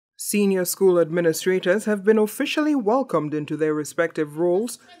Senior school administrators have been officially welcomed into their respective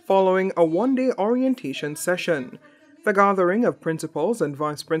roles following a one-day orientation session. The gathering of principals and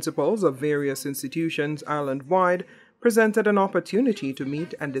vice principals of various institutions island-wide presented an opportunity to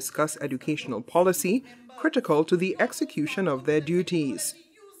meet and discuss educational policy critical to the execution of their duties.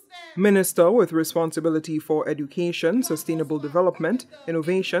 Minister with responsibility for education, sustainable development,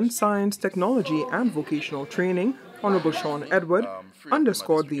 innovation, science, technology, and vocational training, Honorable Sean Edward,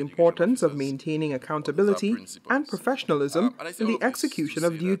 underscored the importance of maintaining accountability and professionalism in the execution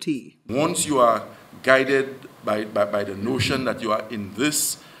of duty. Once you are guided by the notion that you are in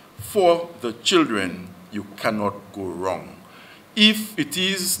this for the children, you cannot go wrong. If it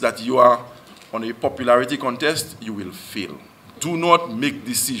is that you are on a popularity contest, you will fail. Do not make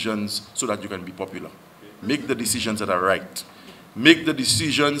decisions so that you can be popular. Make the decisions that are right. Make the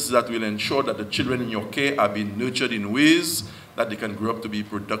decisions that will ensure that the children in your care are being nurtured in ways that they can grow up to be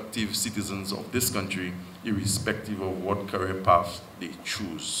productive citizens of this country, irrespective of what career path they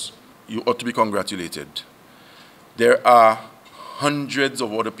choose. You ought to be congratulated. There are hundreds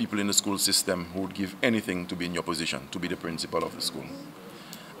of other people in the school system who would give anything to be in your position, to be the principal of the school.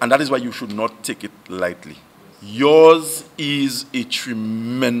 And that is why you should not take it lightly. Yours is a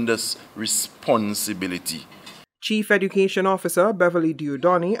tremendous responsibility. Chief Education Officer Beverly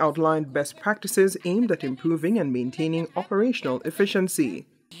Diodoni outlined best practices aimed at improving and maintaining operational efficiency.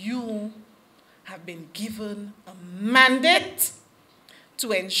 You have been given a mandate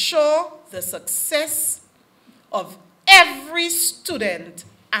to ensure the success of every student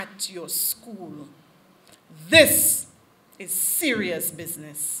at your school. This is serious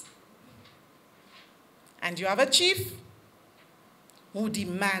business. And you have a chief who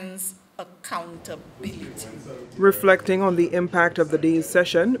demands accountability. Reflecting on the impact of the day's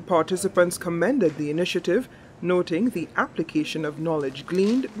session, participants commended the initiative, noting the application of knowledge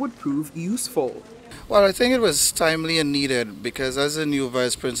gleaned would prove useful. Well, I think it was timely and needed because as a new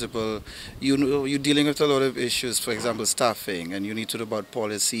vice principal, you're dealing with a lot of issues, for example, staffing, and you need to know about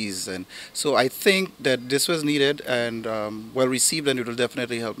policies. And so I think that this was needed and well received, and it will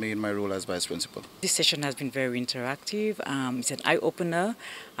definitely help me in my role as vice principal. This session has been very interactive. It's an eye-opener.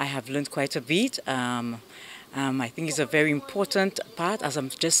 I have learned quite a bit. I think it's a very important part as I'm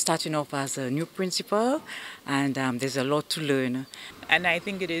just starting off as a new principal, and there's a lot to learn. And I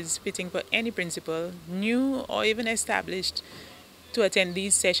think it is fitting for any principal, new or even established, to attend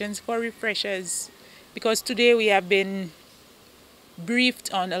these sessions for refreshers, because today we have been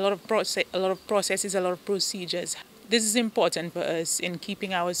briefed on a lot of processes, a lot of procedures. This is important for us in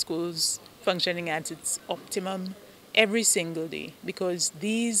keeping our schools functioning at its optimum every single day, because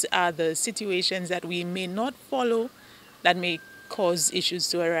these are the situations that we may not follow that may cause issues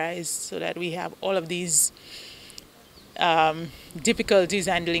to arise, so that we have all of these difficulties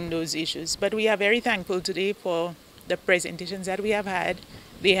handling those issues. But we are very thankful today for the presentations that we have had.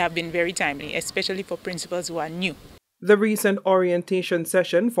 They have been very timely, especially for principals who are new. The recent orientation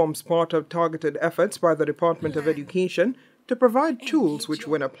session forms part of targeted efforts by the Department of Education to provide tools which,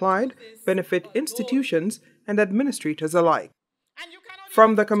 when applied, benefit institutions and administrators alike.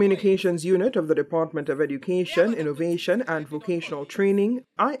 From the Communications Unit of the Department of Education, Innovation and Vocational Training,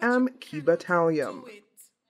 I am Kiba Taliam.